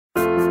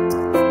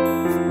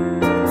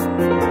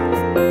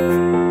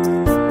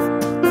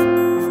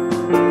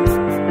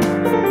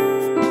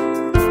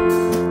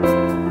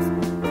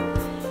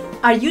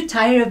Are you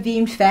tired of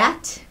being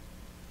fat?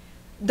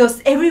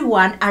 Does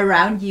everyone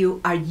around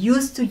you are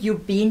used to you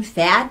being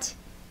fat,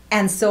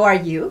 and so are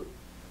you?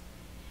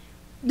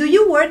 Do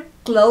you wear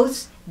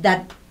clothes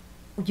that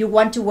you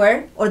want to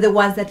wear or the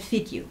ones that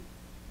fit you?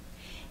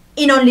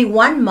 In only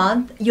 1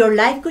 month, your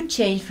life could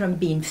change from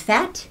being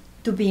fat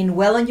to being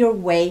well on your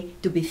way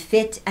to be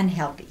fit and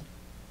healthy.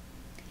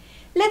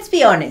 Let's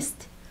be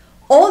honest,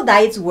 all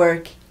diets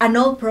work and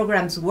all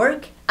programs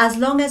work as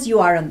long as you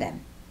are on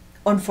them.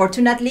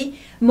 Unfortunately,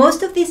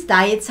 most of these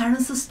diets are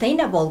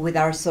unsustainable with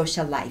our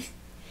social life.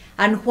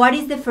 And what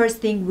is the first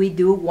thing we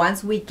do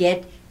once we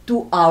get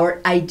to our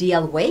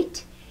ideal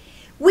weight?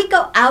 We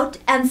go out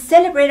and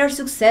celebrate our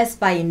success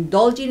by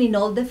indulging in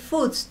all the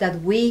foods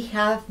that we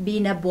have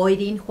been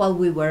avoiding while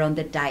we were on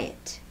the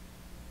diet.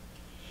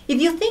 If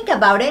you think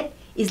about it,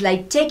 it's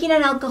like taking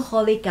an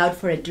alcoholic out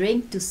for a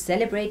drink to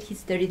celebrate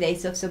his 30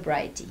 days of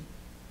sobriety.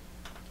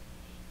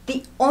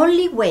 The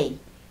only way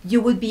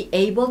you would be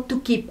able to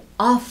keep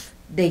off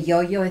the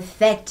yo-yo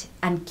effect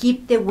and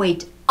keep the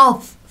weight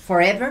off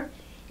forever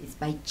is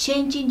by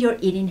changing your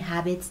eating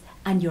habits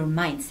and your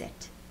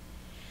mindset.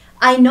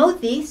 I know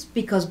this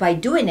because by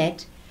doing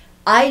it,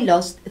 I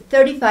lost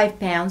 35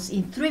 pounds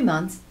in 3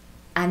 months,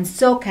 and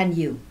so can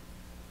you.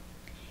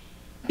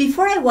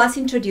 Before I was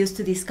introduced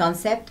to this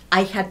concept,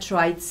 I had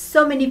tried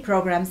so many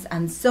programs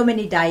and so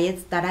many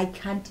diets that I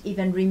can't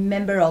even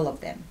remember all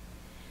of them.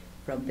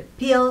 From the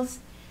pills,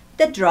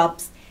 the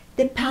drops,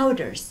 the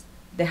powders,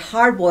 the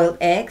hard-boiled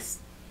eggs,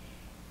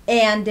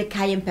 and the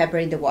cayenne pepper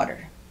in the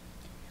water.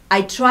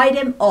 I tried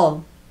them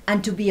all,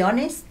 and to be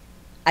honest,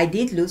 I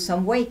did lose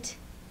some weight,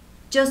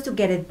 just to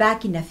get it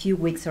back in a few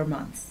weeks or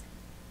months.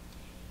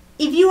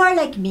 If you are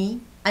like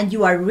me and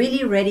you are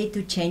really ready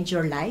to change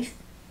your life,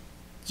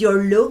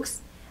 your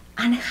looks,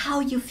 and how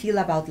you feel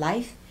about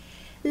life,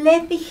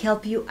 let me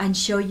help you and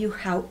show you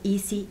how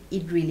easy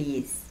it really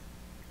is.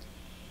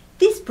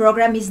 This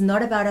program is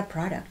not about a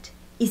product.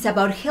 It's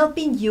about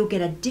helping you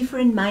get a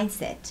different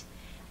mindset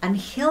and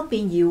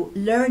helping you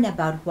learn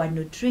about what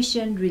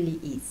nutrition really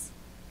is.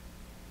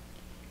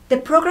 The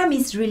program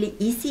is really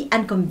easy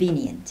and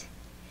convenient.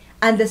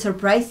 And the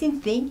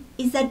surprising thing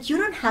is that you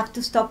don't have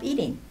to stop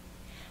eating.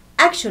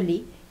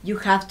 Actually, you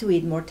have to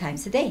eat more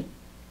times a day.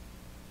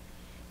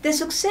 The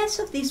success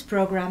of this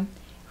program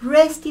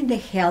rests in the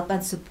help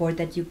and support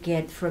that you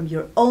get from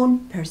your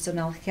own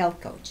personal health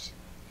coach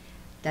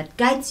that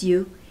guides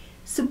you,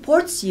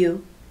 supports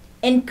you,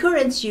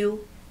 encourages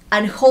you,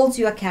 and holds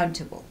you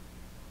accountable.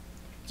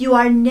 You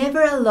are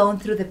never alone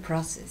through the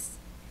process,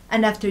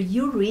 and after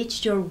you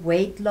reach your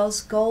weight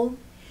loss goal,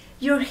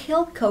 your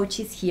health coach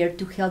is here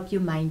to help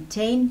you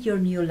maintain your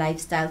new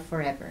lifestyle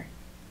forever.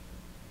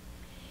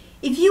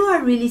 If you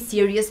are really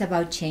serious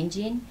about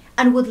changing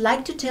and would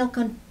like to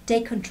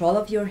take control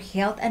of your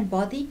health and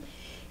body,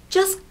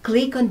 just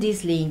click on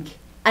this link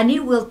and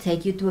it will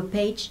take you to a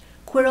page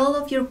where all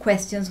of your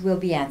questions will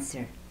be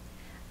answered.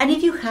 And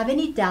if you have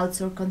any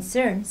doubts or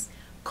concerns,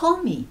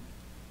 call me.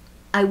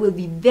 I will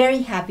be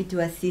very happy to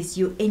assist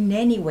you in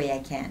any way I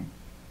can.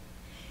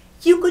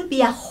 You could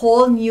be a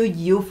whole new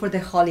you for the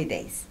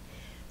holidays.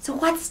 So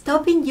what's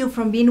stopping you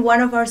from being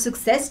one of our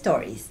success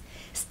stories?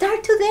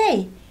 Start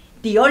today.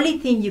 The only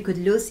thing you could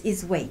lose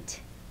is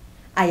weight.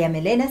 I am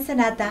Elena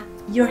Sanata,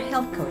 your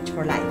health coach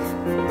for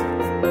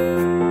life.